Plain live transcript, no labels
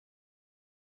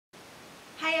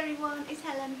Hi everyone, it's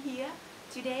Helen here.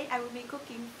 Today I will be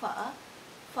cooking pho.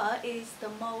 Pho is the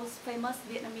most famous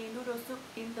Vietnamese noodle soup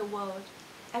in the world.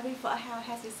 Every pho house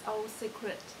has its own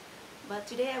secret. But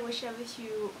today I will share with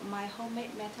you my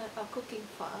homemade method of cooking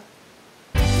pho.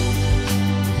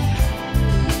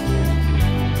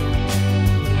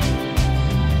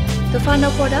 The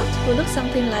final product will look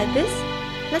something like this.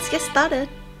 Let's get started.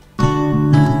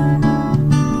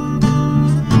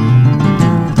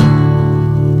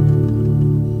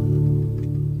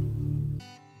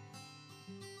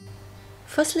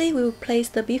 Firstly, we will place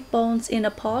the beef bones in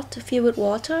a pot filled with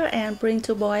water and bring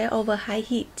to boil over high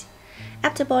heat.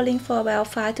 After boiling for about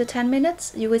 5 to 10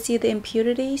 minutes, you will see the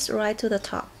impurities rise to the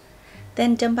top.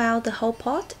 Then dump out the whole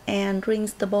pot and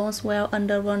rinse the bones well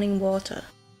under running water.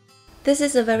 This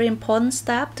is a very important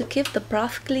step to keep the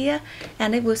broth clear,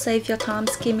 and it will save your time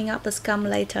skimming up the scum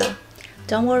later.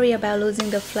 Don't worry about losing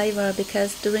the flavor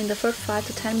because during the first 5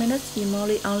 to 10 minutes, you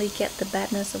only get the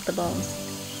badness of the bones.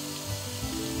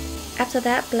 After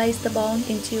that, place the bone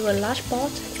into a large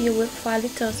pot filled with 5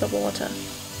 liters of water.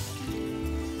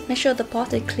 Make sure the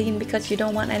pot is clean because you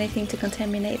don't want anything to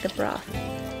contaminate the broth.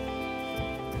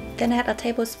 Then add a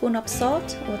tablespoon of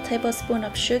salt or a tablespoon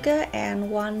of sugar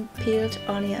and 1 peeled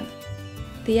onion.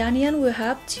 The onion will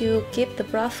help to keep the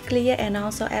broth clear and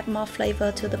also add more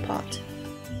flavor to the pot.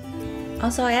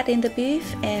 Also add in the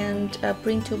beef and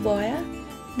bring to boil.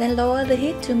 Then lower the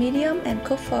heat to medium and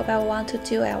cook for about 1 to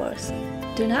 2 hours.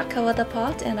 Do not cover the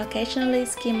pot and occasionally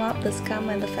skim up the scum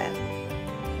and the fat.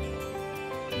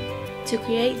 To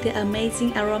create the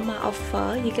amazing aroma of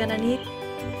pho, you're gonna need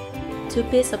 2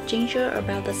 pieces of ginger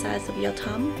about the size of your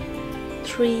thumb,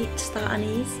 3 star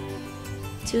anise,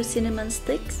 2 cinnamon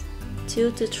sticks,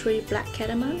 2 to 3 black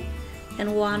cardamom,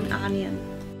 and 1 onion.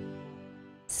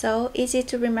 So easy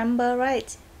to remember,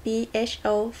 right?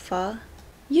 PHO pho.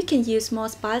 You can use more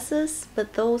spices,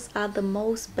 but those are the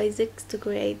most basics to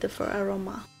create the pho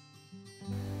aroma.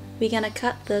 We're gonna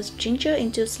cut the ginger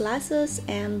into slices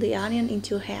and the onion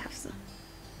into halves.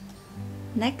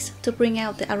 Next, to bring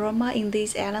out the aroma in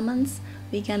these elements,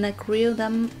 we're gonna grill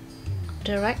them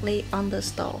directly on the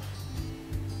stove.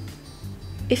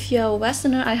 If you're a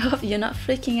Westerner, I hope you're not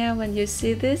freaking out when you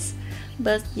see this.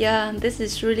 But yeah, this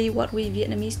is really what we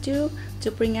Vietnamese do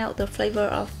to bring out the flavor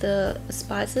of the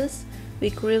spices. We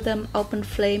grill them open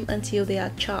flame until they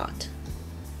are charred.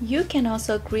 You can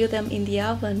also grill them in the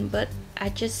oven, but I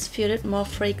just feel it more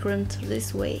fragrant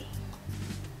this way.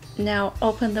 Now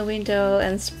open the window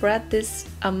and spread this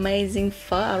amazing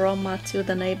pho aroma to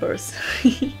the neighbors.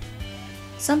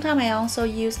 Sometimes I also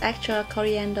use extra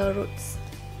coriander roots.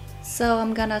 So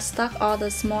I'm gonna stock all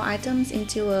the small items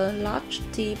into a large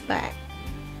tea bag.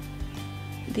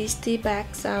 These tea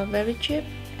bags are very cheap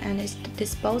and it's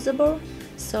disposable,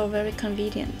 so very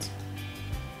convenient.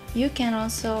 You can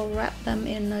also wrap them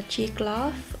in a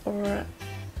cheesecloth or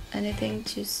anything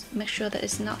to make sure that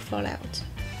it's not fall out.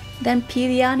 Then peel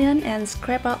the onion and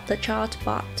scrape up the charred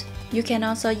part. You can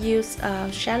also use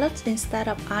shallots instead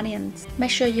of onions.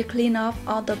 Make sure you clean off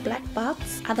all the black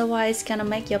parts, otherwise it's gonna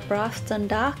make your broth turn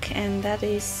dark and that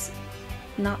is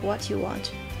not what you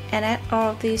want. And add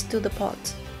all of these to the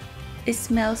pot. It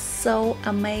smells so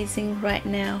amazing right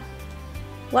now.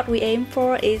 What we aim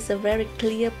for is a very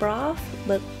clear broth,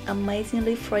 but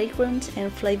amazingly fragrant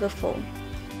and flavorful.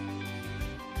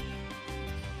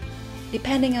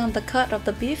 Depending on the cut of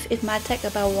the beef, it might take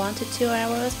about 1 to 2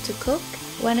 hours to cook.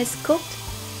 When it's cooked,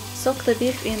 soak the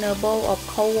beef in a bowl of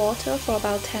cold water for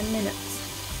about 10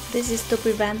 minutes. This is to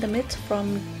prevent the meat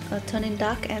from turning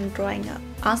dark and drying up.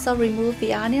 Also remove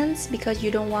the onions because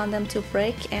you don't want them to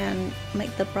break and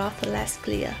make the broth less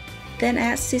clear. Then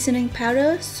add seasoning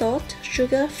powder, salt,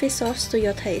 sugar, fish sauce to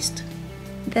your taste.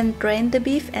 Then drain the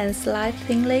beef and slice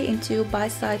thinly into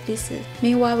bite-sized pieces.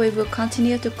 Meanwhile, we will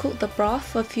continue to cook the broth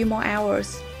for a few more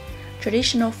hours.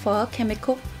 Traditional pho can be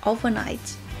cooked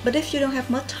overnight. But if you don't have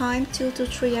much time, 2 to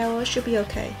 3 hours should be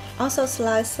okay. Also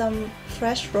slice some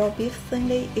fresh raw beef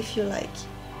thinly if you like.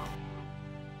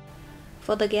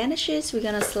 For the garnishes, we're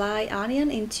gonna slice onion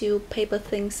into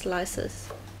paper-thin slices.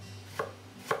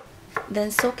 Then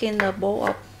soak in a bowl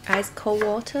of ice cold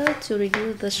water to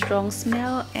reduce the strong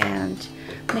smell and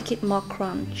make it more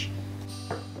crunch.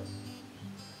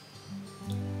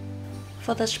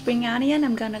 For the spring onion,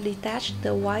 I'm gonna detach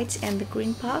the white and the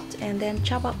green part and then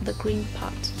chop up the green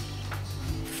part.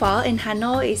 Pho in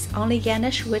Hanoi is only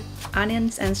garnished with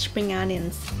onions and spring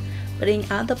onions. But in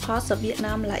other parts of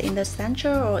Vietnam, like in the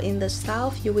central or in the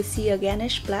south, you will see a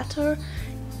garnish platter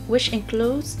which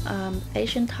includes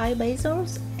Asian Thai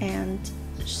basils and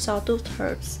Sawtooth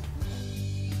herbs.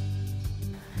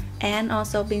 and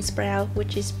also bean sprout,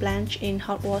 which is blanched in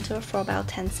hot water for about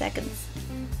 10 seconds.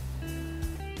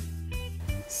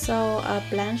 So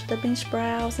blanch the bean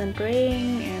sprouts and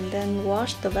drain, and then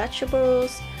wash the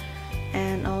vegetables.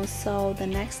 And also the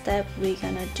next step we're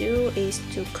gonna do is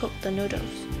to cook the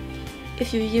noodles.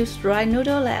 If you use dry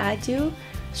noodle like I do,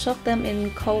 soak them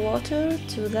in cold water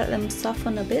to let them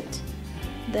soften a bit,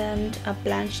 then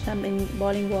blanch them in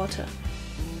boiling water.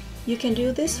 You can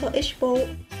do this for each bowl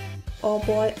or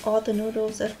boil all the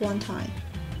noodles at one time.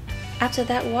 After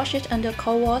that, wash it under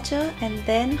cold water and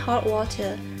then hot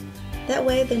water. That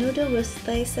way the noodle will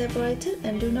stay separated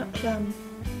and do not clump.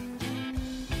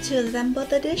 To assemble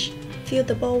the dish, fill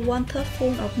the bowl 1/3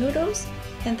 full of noodles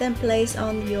and then place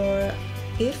on your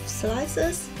beef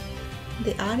slices,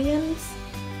 the onions,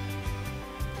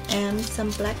 and some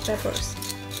black peppers.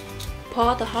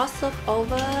 Pour the hot soup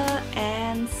over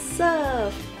and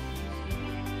serve.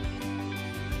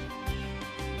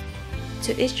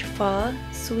 To each pho,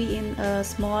 sweeten a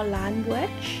small lime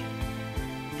wedge.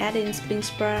 Add in bean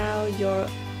sprout, your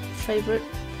favorite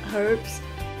herbs,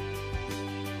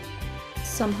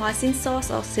 some hoisin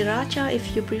sauce or siracha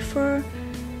if you prefer,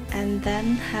 and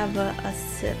then have a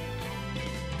sip.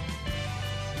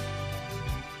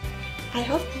 I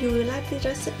hope you will like this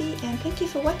recipe and thank you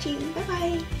for watching. Bye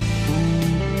bye!